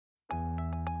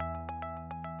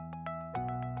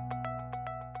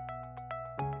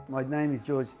My name is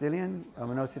George Stylian.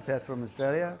 I'm an osteopath from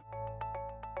Australia.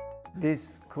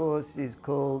 This course is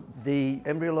called the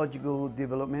Embryological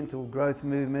Developmental Growth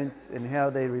Movements and how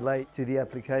they relate to the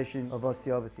application of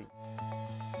osteopathy.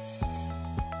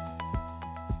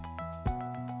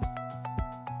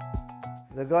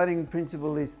 The guiding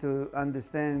principle is to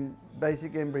understand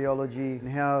basic embryology and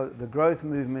how the growth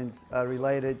movements are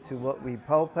related to what we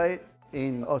palpate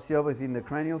in osteopathy in the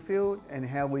cranial field and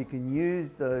how we can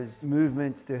use those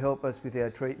movements to help us with our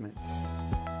treatment.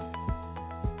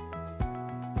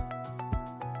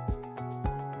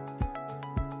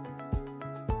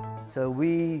 So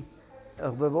we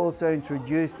have also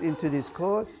introduced into this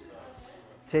course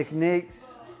techniques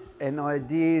and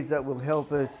ideas that will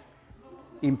help us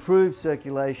improve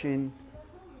circulation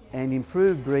and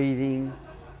improve breathing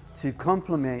to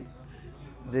complement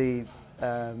the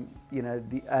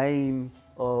the aim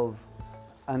of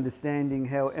understanding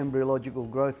how embryological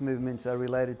growth movements are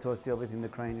related to osteopathy in the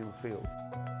cranial field.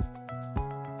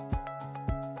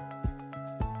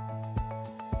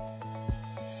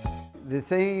 The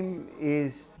theme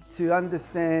is to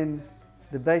understand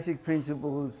the basic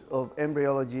principles of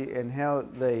embryology and how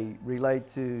they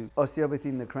relate to osteopathy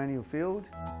in the cranial field.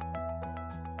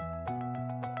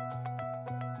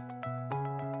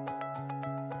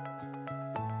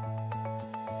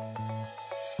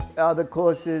 Other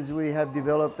courses we have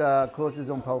developed are courses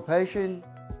on palpation,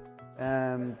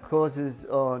 courses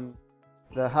on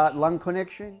the heart-lung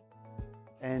connection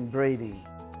and breathing.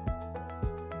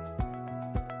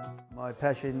 My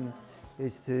passion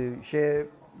is to share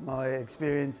my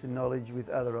experience and knowledge with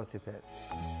other osteopaths.